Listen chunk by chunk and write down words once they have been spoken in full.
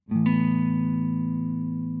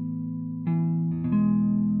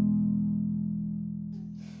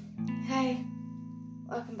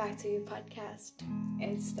welcome back to your podcast.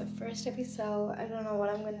 It's the first episode. I don't know what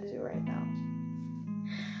I'm gonna do right now.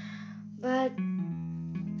 But,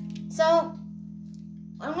 so,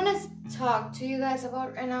 what I'm gonna talk to you guys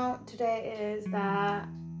about right now today is that,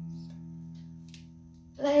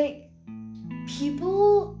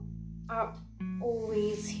 people are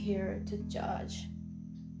always here to judge.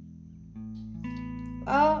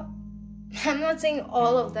 Well, I'm not saying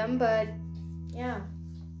all of them, but, yeah.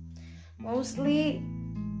 Mostly,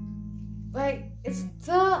 it's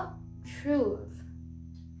the truth.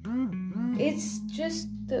 It's just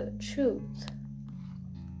the truth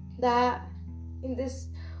that in this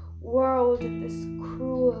world, in this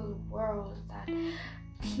cruel world, that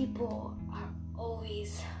people are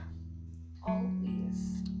always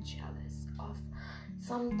jealous of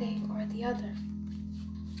something or the other.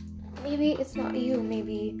 Maybe it's not you,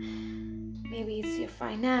 maybe it's your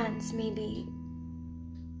finance, maybe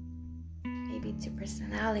it's your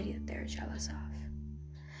personality that they're jealous of.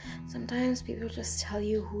 Sometimes people just tell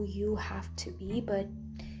you who you have to be, but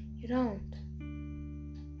you don't.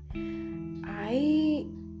 I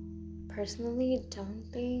personally don't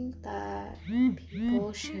think that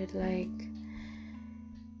people should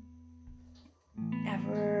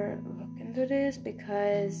ever look into this,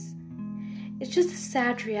 because it's just a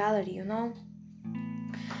sad reality,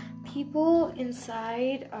 People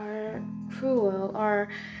inside are cruel, or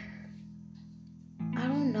I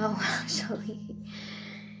don't know, actually.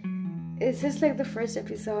 It's just the first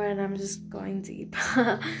episode and I'm just going deep.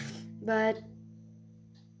 But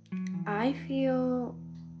I feel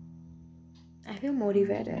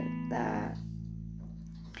motivated that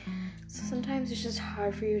sometimes it's just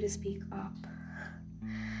hard for you to speak up.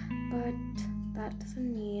 But that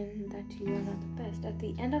doesn't mean that you are not the best. At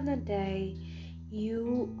the end of the day,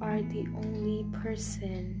 you are the only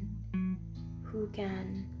person who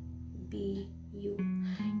can be you.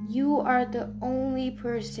 You are the only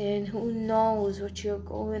person who knows what you're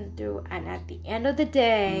going through, and at the end of the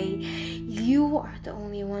day, you are the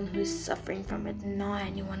only one who's suffering from it, not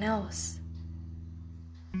anyone else.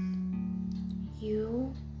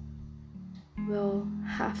 You will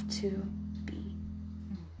have to be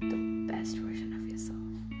the best version of yourself.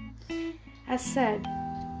 As said,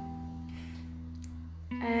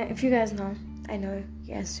 if you guys know, I know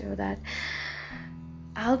you guys know that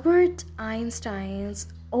Albert Einstein's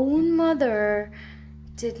own mother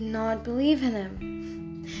did not believe in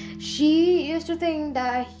him. She used to think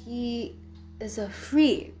that he is a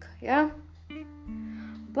freak, yeah?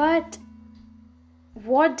 But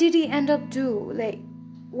what did he end up doing,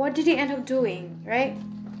 right?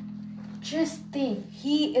 Just think,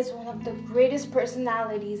 he is one of the greatest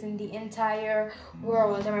personalities in the entire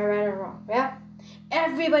world. Am I right or wrong? Yeah?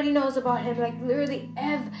 Everybody knows about him, literally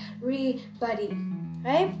everybody.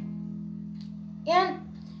 Right? And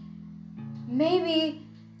maybe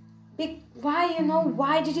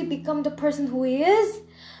why did he become the person who he is?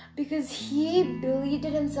 Because he believed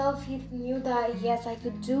in himself. He knew that yes, I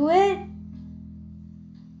could do it,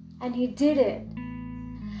 and he did it.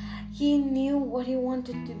 He knew what he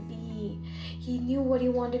wanted to be. He knew what he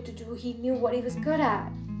wanted to do. He knew what he was good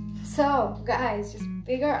at. So guys, just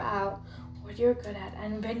figure out what you're good at,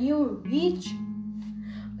 and when you reach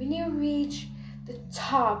the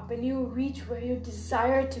top, when you reach where you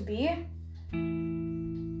desire to be,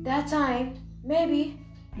 that time, maybe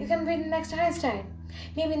you can be the next Einstein.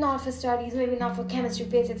 Maybe not for studies, maybe not for chemistry,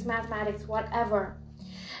 physics, mathematics, whatever.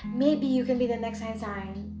 Maybe you can be the next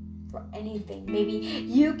Einstein for anything. Maybe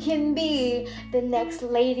you can be the next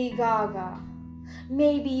Lady Gaga.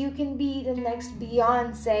 Maybe you can be the next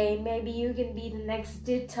Beyonce. Maybe you can be the next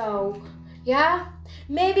Ditto. Yeah?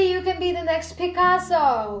 Maybe you can be the next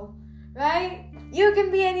Picasso. Right? You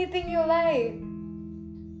can be anything you like.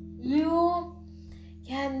 You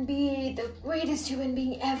can be the greatest human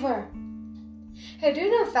being ever. Hey, do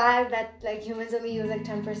you know the fact that humans only use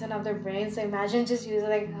 10% of their brain? So imagine just using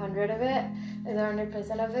 100 of it,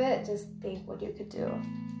 100% of it. Just think what you could do.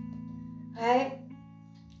 Right?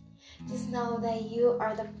 Just know that you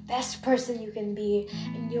are the best person you can be,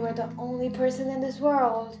 and you are the only person in this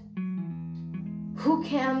world who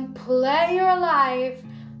can play your life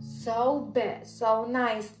so big, so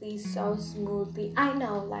nicely, so smoothly. I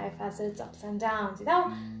know life has its ups and downs, You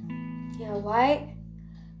know why?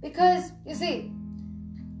 Because, you see,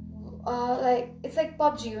 it's like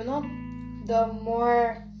PUBG, The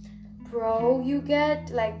more pro you get,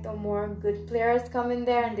 the more good players come in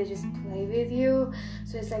there and they just play with you.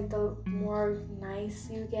 So it's the more nice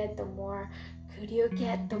you get, the more good you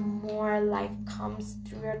get, the more life comes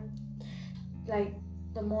through your,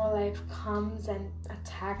 the more life comes and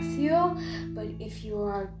attacks you. But if you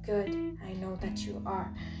are good, I know that you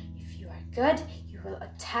are. If you are good, you will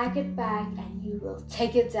attack it back and you will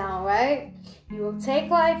take it down, right? You will take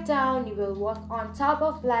life down, you will walk on top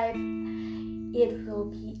of life. It will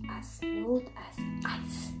be as smooth as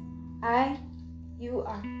ice. Alright? You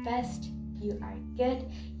are best, you are good,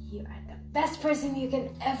 you are the best person you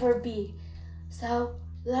can ever be. So,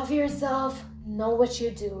 love yourself, know what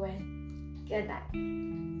you're doing. Good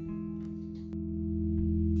night.